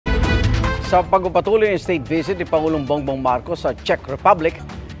Sa pagpapatuloy ng state visit ni Pangulong Bongbong Marcos sa Czech Republic,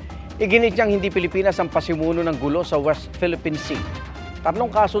 iginiit niyang hindi Pilipinas ang pasimuno ng gulo sa West Philippine Sea.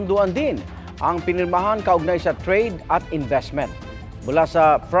 Tatlong kasunduan din ang pinirmahan kaugnay sa trade at investment. Mula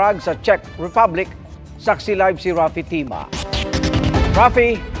sa Prague sa Czech Republic, Saksi Live si Rafi Tima.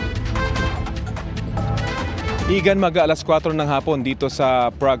 Rafi! Igan mag-alas 4 ng hapon dito sa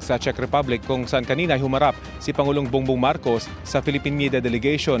Prague sa Czech Republic kung saan kanina humarap si Pangulong Bongbong Marcos sa Philippine Media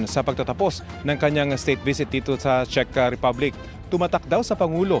Delegation sa pagtatapos ng kanyang state visit dito sa Czech Republic. Tumatak daw sa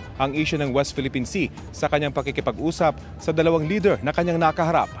Pangulo ang issue ng West Philippine Sea sa kanyang pakikipag-usap sa dalawang leader na kanyang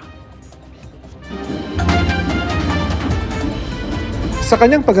nakaharap. Sa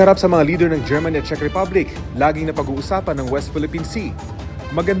kanyang pagharap sa mga leader ng Germany at Czech Republic, laging napag-uusapan ng West Philippine Sea.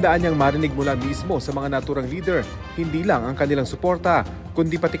 Magandaan niyang marinig mula mismo sa mga naturang leader, hindi lang ang kanilang suporta,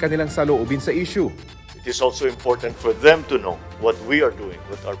 kundi pati kanilang saloobin sa issue. It is also important for them to know what we are doing,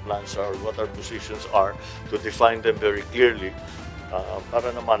 what our plans are, what our positions are, to define them very clearly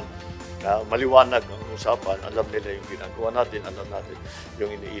para naman maliwanag ang usapan, alam nila yung ginagawa natin, alam natin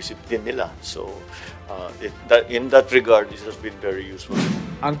yung iniisip din nila. So in that regard, this has been very useful.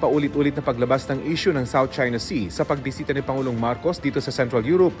 Ang paulit-ulit na paglabas ng issue ng South China Sea sa pagbisita ni Pangulong Marcos dito sa Central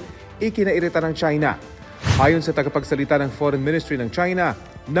Europe, ikinairita ng China. Ayon sa tagapagsalita ng Foreign Ministry ng China,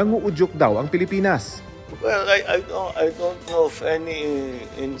 nanguudyok daw ang Pilipinas. Well, I don't know of any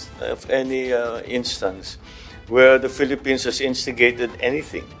instance where the Philippines has instigated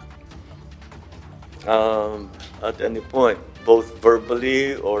anything at any point, both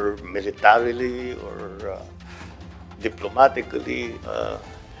verbally or militarily or diplomatically.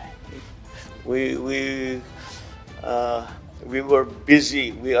 We were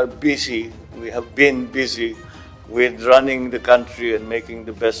busy. We are busy. We have been busy with running the country and making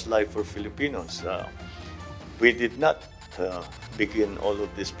the best life for Filipinos. We did not begin all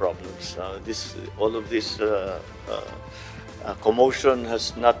of these problems. All of this commotion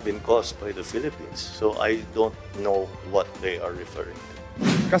has not been caused by the Philippines. So I don't know what they are referring to.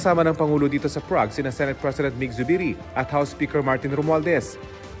 Kasama ng Pangulo dito sa Prague sina Senate President Mig Zubiri at House Speaker Martin Romualdez.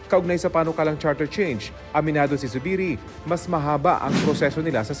 Kaugnay sa panukalang charter change, aminado si Zubiri, mas mahaba ang proseso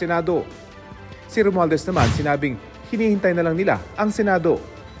nila sa Senado. Si Romualdez naman sinabing hinihintay na lang nila ang Senado.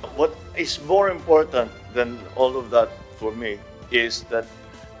 What is more important than all of that for me is that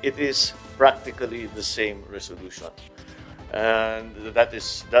it is practically the same resolution. And that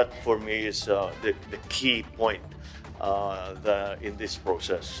for me is the key point in this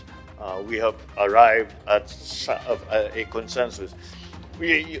process. We have arrived at a consensus.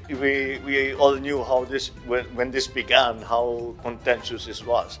 We all knew how when this began, how contentious this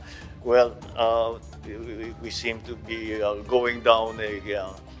was. Well, we seem to be going down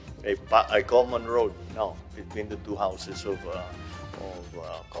a common road now between the two houses of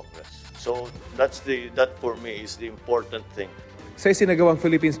Congress. So that for me is the important thing. Sa isinagawang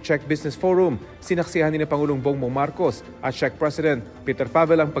Philippines-Czech Business Forum, sinaksihan ni Pangulong Bongbong Marcos at Czech President Peter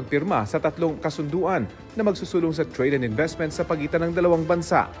Pavel ang pagpirma sa tatlong kasunduan na magsusulong sa trade and investment sa pagitan ng dalawang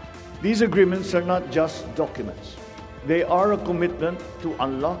bansa. These agreements are not just documents. They are a commitment to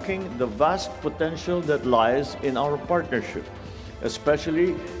unlocking the vast potential that lies in our partnership,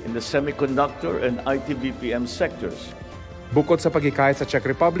 especially in the semiconductor and IT/BPM sectors. Bukod sa paghikayat sa Czech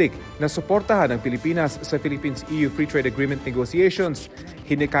Republic na suportahan ng Pilipinas sa Philippines-EU Free Trade Agreement negotiations,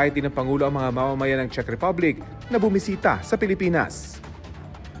 hinikayat din ng Pangulo ang mga mamamayan ng Czech Republic na bumisita sa Pilipinas.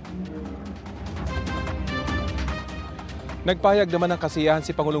 Nagpahayag naman ng kasiyahan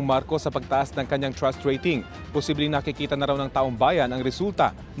si Pangulong Marcos sa pagtaas ng kanyang trust rating. Posibleng nakikita na raw ng taong bayan ang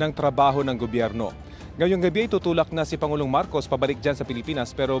resulta ng trabaho ng gobyerno. Ngayong gabi ay tutulak na si Pangulong Marcos pabalik dyan sa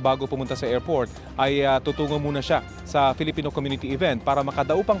Pilipinas pero bago pumunta sa airport ay tutungo muna siya sa Filipino Community Event para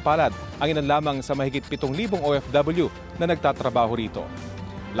makadaupang palad ang ilan lamang sa mahigit 7,000 OFW na nagtatrabaho rito.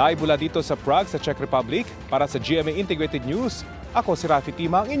 Live mula dito sa Prague sa Czech Republic para sa GMA Integrated News, ako si Rafi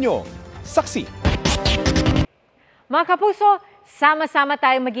Tima, ang inyong saksi. Mga kapuso, sama-sama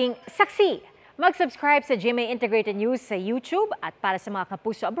tayong maging saksi. Mag-subscribe sa GMA Integrated News sa YouTube at para sa mga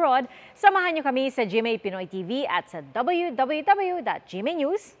kapuso abroad, samahan niyo kami sa GMA Pinoy TV at sa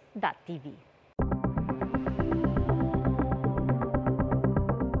www.gmanews.tv.